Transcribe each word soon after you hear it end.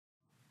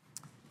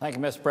Thank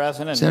you, Mr.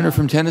 President. Senator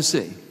from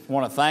Tennessee. I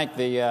want to thank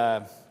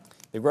the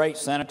great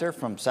senator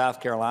from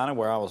South Carolina,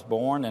 where I was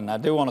born, and I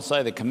do want to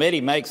say the committee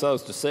makes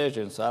those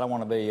decisions, so I don't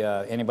want to be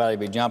anybody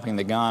be jumping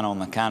the gun on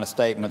the kind of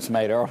statements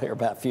made earlier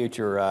about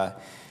future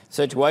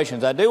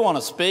situations. I do want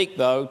to speak,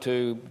 though,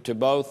 to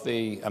both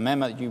the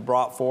amendment you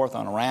brought forth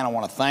on Iran. I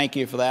want to thank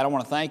you for that. I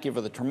want to thank you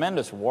for the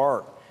tremendous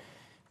work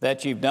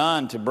that you've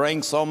done to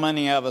bring so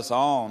many of us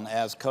on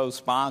as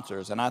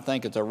co-sponsors, and I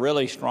think it's a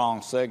really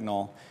strong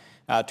signal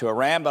to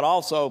Iran, but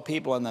also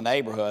people in the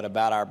neighborhood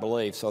about our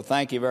beliefs. So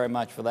thank you very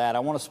much for that. I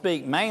want to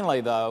speak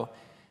mainly, though,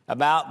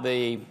 about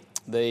the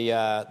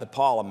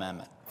Paul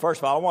Amendment.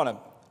 First of all, I want to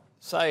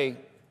say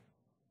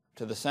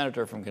to the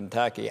senator from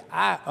Kentucky,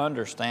 I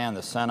understand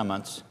the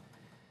sentiments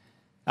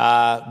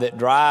that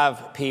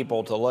drive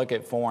people to look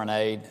at foreign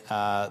aid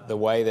the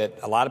way that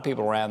a lot of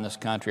people around this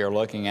country are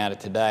looking at it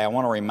today. I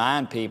want to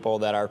remind people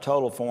that our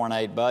total foreign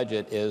aid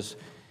budget is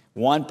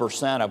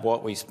 1% of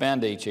what we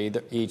spend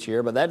each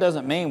year, but that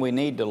doesn't mean we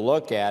need to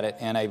look at it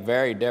in a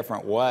very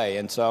different way.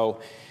 And so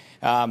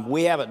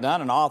we haven't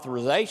done an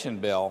authorization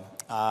bill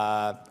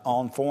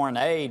on foreign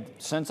aid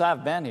since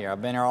I've been here.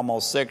 I've been here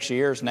almost 6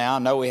 years now. I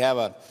know we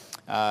have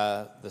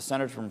the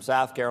senator from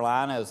South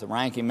Carolina is the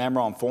ranking member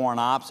on foreign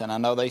ops, and I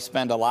know they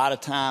spend a lot of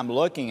time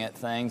looking at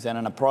things in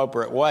an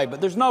appropriate way. But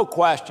there's no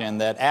question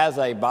that as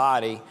a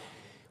body,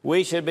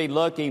 we should be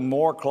looking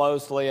more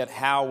closely at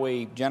how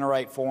we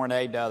generate foreign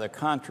aid to other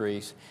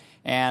countries.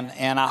 And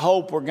I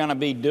hope we're going to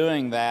be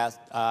doing that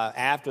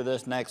after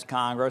this next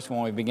Congress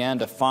when we begin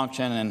to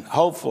function in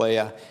hopefully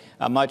a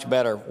much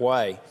better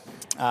way.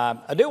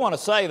 I do want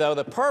to say, though,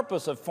 the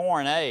purpose of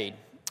foreign aid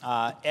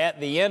at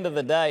the end of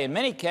the day, in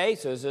many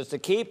cases, is to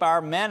keep our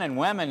men and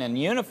women in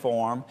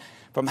uniform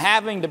from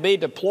having to be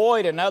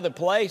deployed in other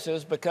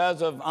places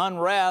because of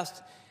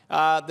unrest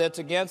that's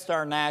against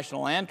our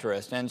national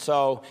interest. And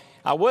so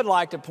I would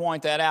like to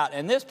point that out.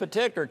 In this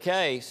particular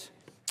case,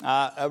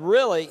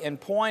 really in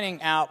pointing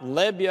out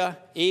Libya,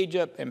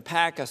 Egypt, and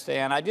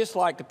Pakistan, I'd just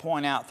like to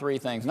point out three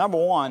things. Number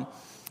one,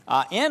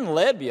 in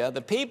Libya,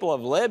 the people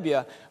of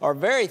Libya are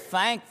very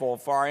thankful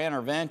for our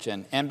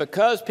intervention. And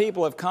because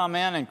people have come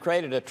in and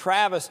created a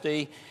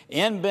travesty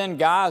in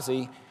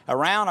Benghazi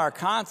around our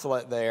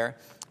consulate there,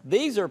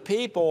 these are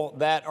people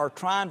that are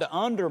trying to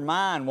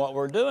undermine what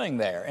we're doing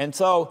there. And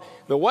so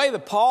the way the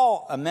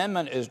Paul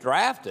Amendment is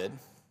drafted,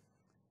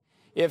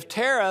 if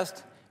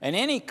terrorists in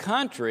any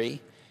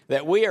country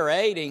that we are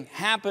aiding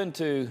happen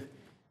to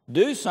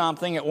do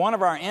something at one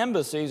of our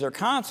embassies or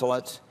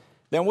consulates,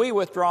 then we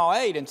withdraw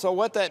aid. And so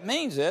what that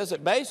means is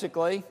that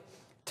basically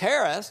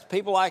terrorists,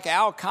 people like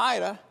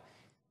Al-Qaeda,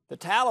 the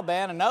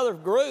Taliban, and other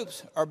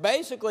groups are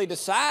basically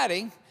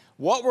deciding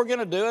what we're going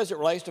to do as it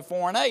relates to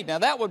foreign aid. Now,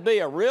 that would be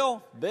a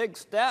real big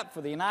step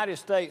for the United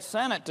States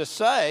Senate to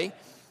say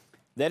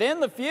that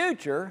in the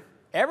future,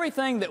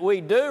 everything that we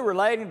do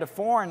relating to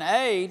foreign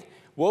aid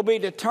will be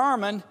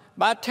determined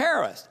by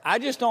terrorists. I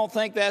just don't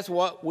think that's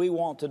what we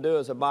want to do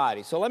as a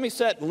body. So let me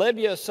set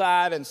Libya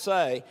aside and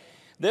say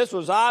this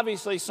was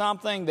obviously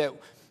something that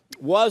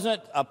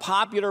wasn't a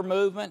popular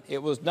movement.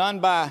 It was done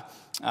by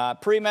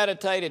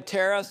premeditated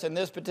terrorists. In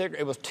this particular,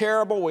 it was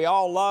terrible. We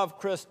all love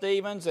Chris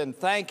Stevens and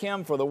thank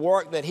him for the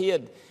work that he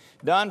had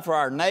done for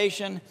our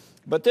nation.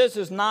 But this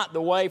is not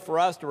the way for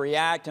us to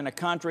react in a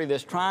country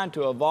that's trying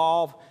to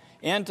evolve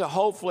into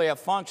hopefully a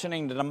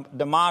functioning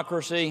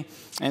democracy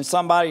and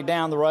somebody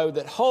down the road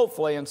that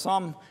hopefully in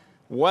some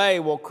way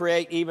will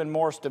create even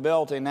more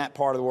stability in that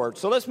part of the world.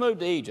 So let's move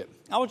to Egypt.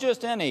 I was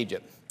just in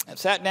Egypt. I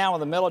sat down with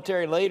the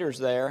military leaders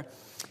there,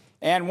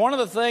 and one of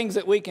the things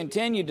that we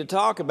continued to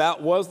talk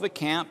about was the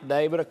Camp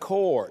David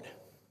Accord.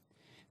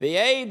 The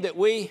aid that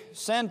we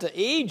send to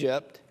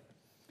Egypt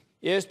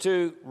is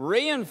to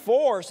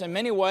reinforce in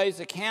many ways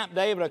the Camp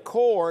David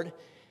Accord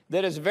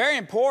that is very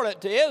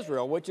important to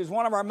Israel, which is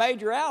one of our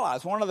major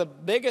allies, one of the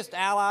biggest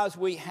allies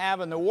we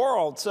have in the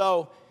world.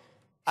 So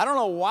I don't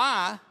know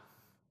why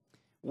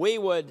we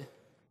would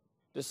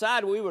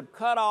decide we would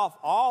cut off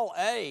all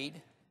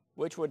aid,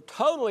 which would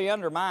totally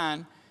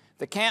undermine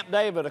the Camp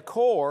David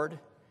Accord,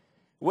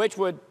 which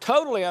would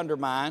totally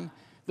undermine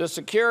the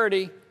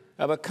security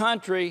of a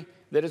country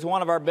that is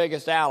one of our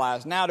biggest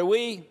allies. Now, do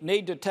we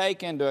need to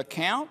take into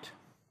account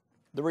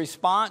the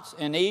response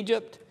in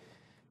Egypt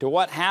to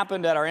what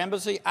happened at our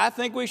embassy? I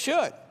think we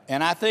should.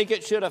 And I think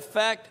it should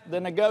affect the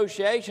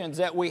negotiations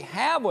that we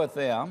have with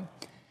them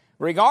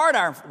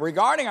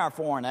regarding our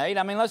foreign aid.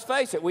 I mean, let's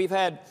face it, we've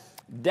had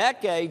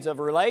decades of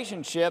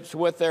relationships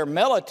with their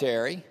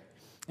military.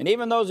 And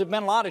even though there's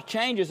been a lot of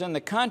changes in the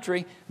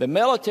country, the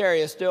military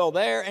is still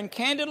there. And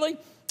candidly,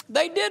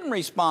 they didn't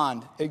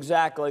respond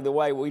exactly the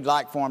way we'd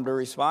like for them to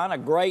respond. A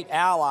great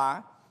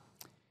ally.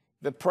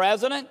 The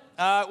president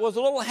was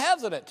a little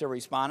hesitant to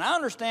respond. I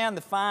understand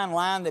the fine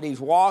line that he's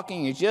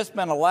walking. He's just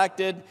been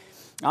elected.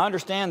 I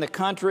understand the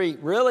country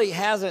really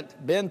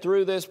hasn't been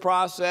through this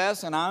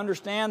process. And I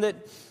understand that,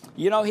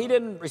 he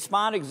didn't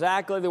respond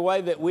exactly the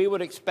way that we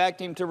would expect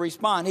him to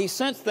respond. He,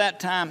 since that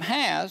time,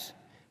 has.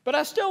 But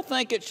I still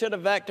think it should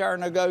affect our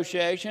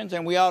negotiations,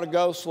 and we ought to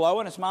go slow.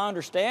 And it's my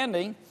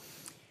understanding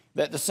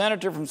that the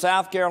senator from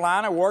South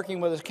Carolina, working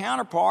with his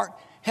counterpart,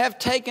 have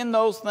taken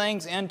those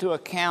things into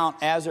account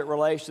as it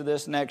relates to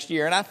this next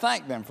year, and I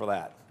thank them for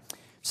that.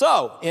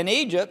 So, in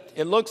Egypt,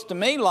 it looks to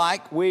me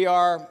like we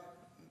are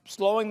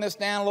slowing this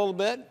down a little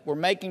bit. We're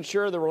making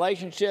sure the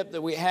relationship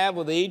that we have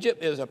with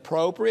Egypt is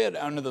appropriate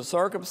under the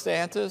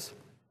circumstances,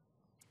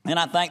 and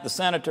I thank the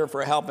senator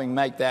for helping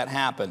make that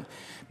happen.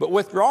 But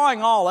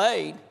withdrawing all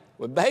aid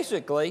would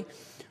basically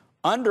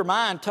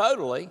undermine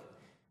totally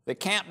the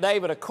Camp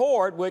David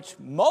Accord, which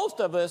most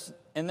of us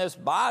in this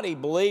body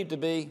believe to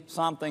be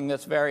something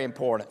that's very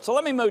important. So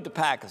let me move to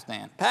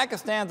Pakistan.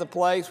 Pakistan's a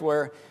place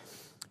where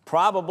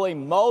probably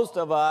most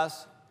of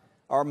us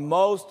are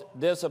most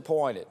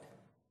disappointed.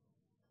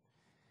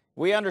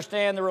 We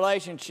understand the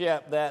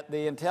relationship that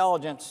the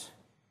intelligence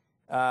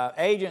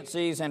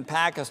agencies in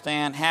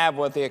Pakistan have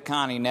with the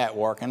Haqqani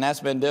network, and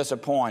that's been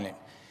disappointing.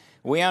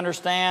 We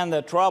understand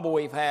the trouble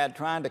we've had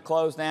trying to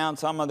close down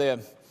some of the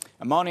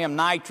ammonium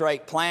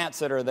nitrate plants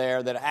that are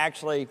there that are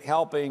actually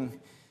helping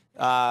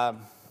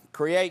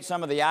create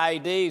some of the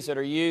IEDs that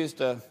are used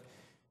to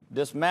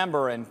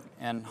dismember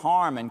and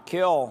harm and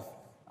kill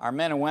our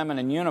men and women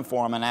in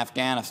uniform in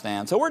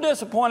Afghanistan. So we're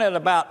disappointed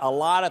about a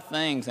lot of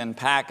things in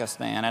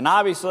Pakistan. And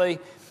obviously,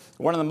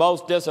 one of the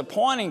most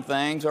disappointing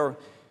things, or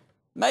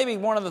maybe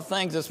one of the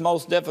things that's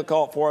most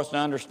difficult for us to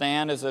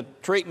understand, is the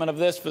treatment of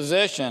this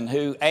physician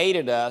who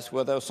aided us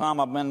with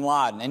Osama bin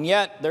Laden. And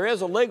yet, there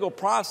is a legal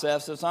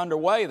process that's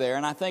underway there,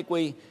 and I think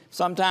we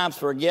sometimes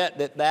forget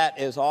that that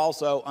is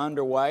also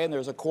underway, and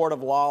there's a court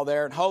of law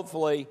there, and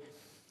hopefully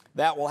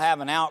that will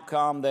have an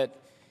outcome that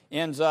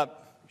ends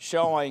up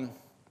showing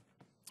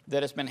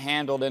that it's been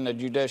handled in a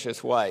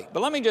judicious way.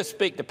 But let me just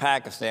speak to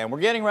Pakistan. We're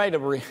getting ready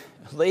to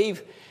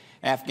leave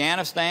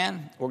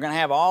Afghanistan. We're going to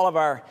have all of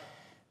our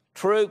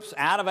troops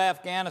out of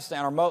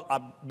Afghanistan, or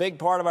a big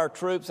part of our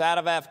troops out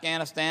of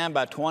Afghanistan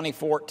by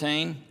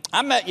 2014.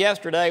 I met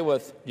yesterday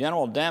with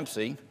General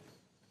Dempsey.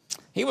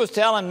 He was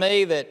telling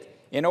me that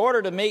in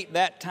order to meet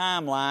that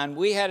timeline,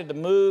 we had to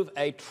move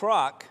a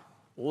truck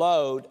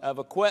load of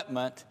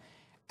equipment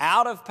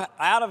out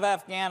of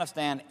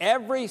Afghanistan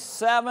every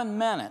 7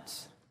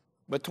 minutes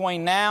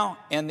between now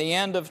and the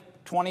end of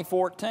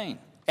 2014.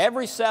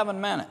 Every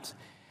 7 minutes.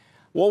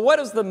 Well, what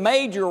is the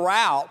major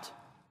route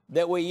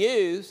that we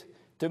use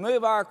to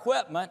move our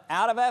equipment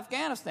out of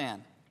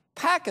Afghanistan?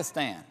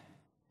 Pakistan.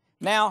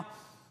 Now,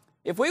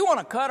 if we want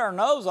to cut our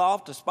nose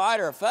off to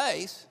spite our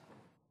face,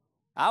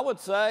 I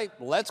would say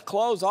let's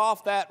close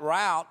off that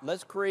route.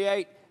 Let's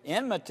create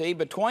enmity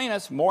between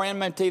us, more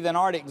enmity than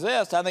already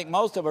exists. I think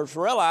most of us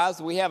realize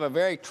that we have a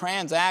very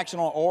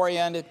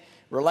transactional-oriented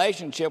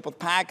relationship with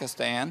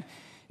Pakistan.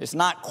 It's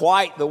not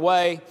quite the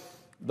way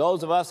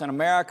those of us in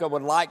America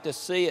would like to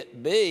see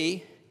it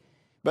be,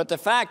 but the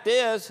fact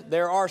is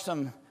there are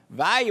some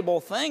valuable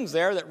things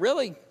there that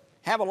really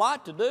have a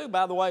lot to do,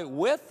 by the way,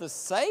 with the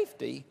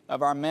safety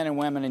of our men and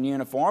women in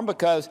uniform,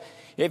 because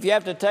if you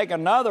have to take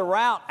another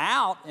route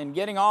out in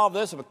getting all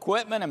this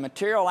equipment and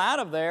material out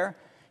of there,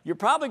 you're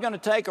probably going to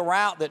take a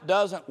route that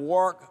doesn't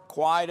work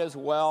quite as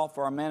well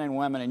for our men and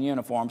women in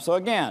uniform. So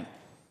again,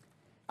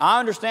 I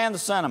understand the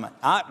sentiment.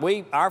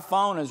 Our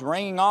phone is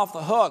ringing off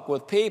the hook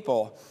with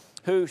people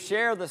who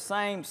share the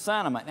same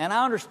sentiment, and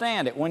I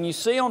understand it. When you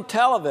see on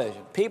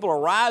television, people are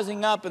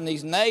rising up in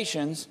these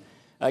nations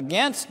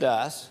against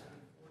us.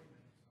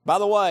 By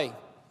the way,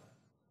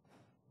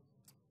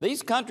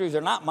 these countries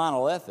are not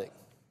monolithic.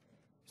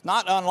 It's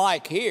not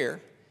unlike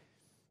here.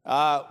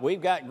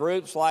 We've got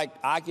groups like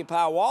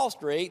Occupy Wall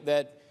Street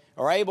that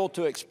are able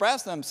to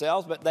express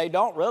themselves, but they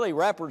don't really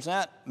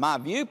represent my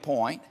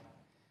viewpoint.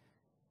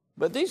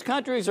 But these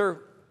countries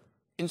are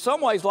in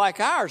some ways like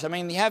ours. I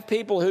mean, you have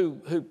people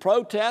who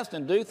protest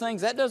and do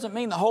things. That doesn't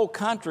mean the whole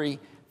country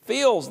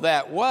feels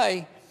that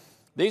way.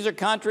 These are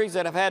countries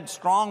that have had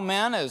strong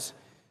men as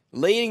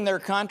leading their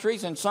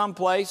countries in some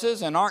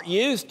places and aren't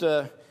used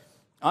to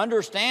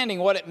understanding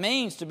what it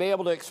means to be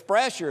able to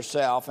express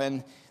yourself,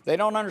 and they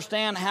don't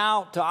understand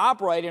how to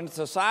operate in a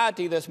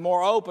society that's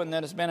more open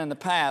than it's been in the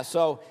past.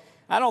 So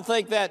I don't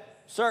think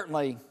that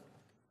certainly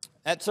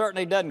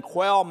doesn't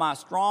quell my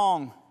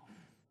strong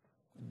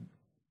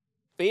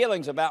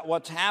feelings about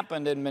what's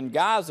happened in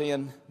Benghazi,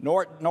 and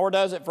nor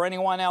does it for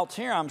anyone else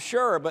here, I'm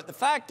sure. But the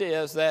fact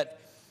is that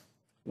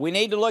we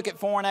need to look at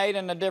foreign aid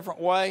in a different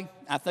way.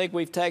 I think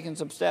we've taken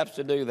some steps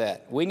to do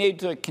that. We need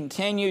to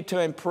continue to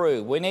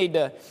improve. We need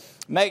to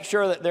make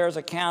sure that there's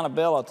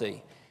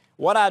accountability.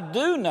 What I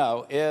do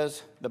know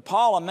is the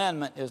Paul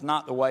Amendment is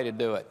not the way to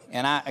do it.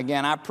 And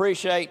I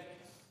appreciate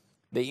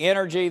the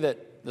energy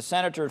that the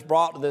senator has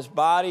brought to this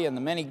body and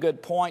the many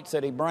good points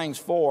that he brings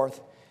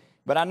forth.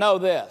 But I know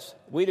this: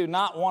 we do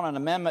not want an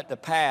amendment to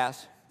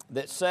pass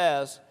that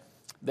says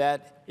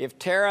that if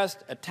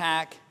terrorists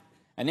attack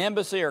an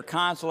embassy or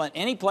consulate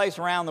any place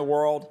around the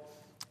world,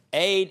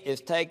 aid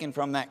is taken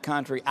from that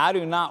country. I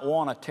do not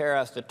want a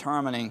terrorist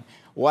determining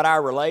what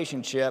our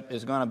relationship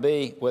is going to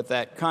be with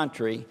that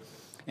country.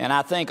 And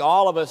I think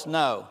all of us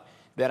know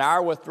that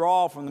our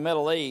withdrawal from the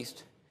Middle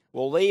East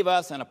will leave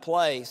us in a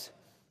place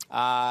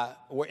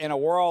We're in a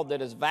world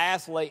that is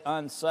vastly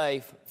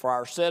unsafe for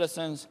our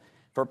citizens,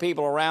 for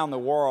people around the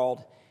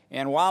world.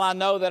 And while I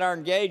know that our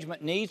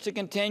engagement needs to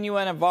continue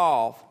and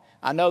evolve,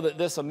 I know that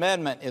this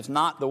amendment is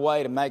not the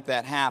way to make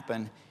that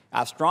happen.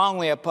 I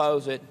strongly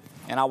oppose it,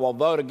 and I will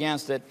vote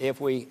against it if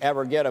we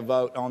ever get a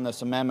vote on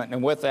this amendment.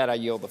 And with that, I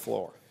yield the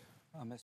floor.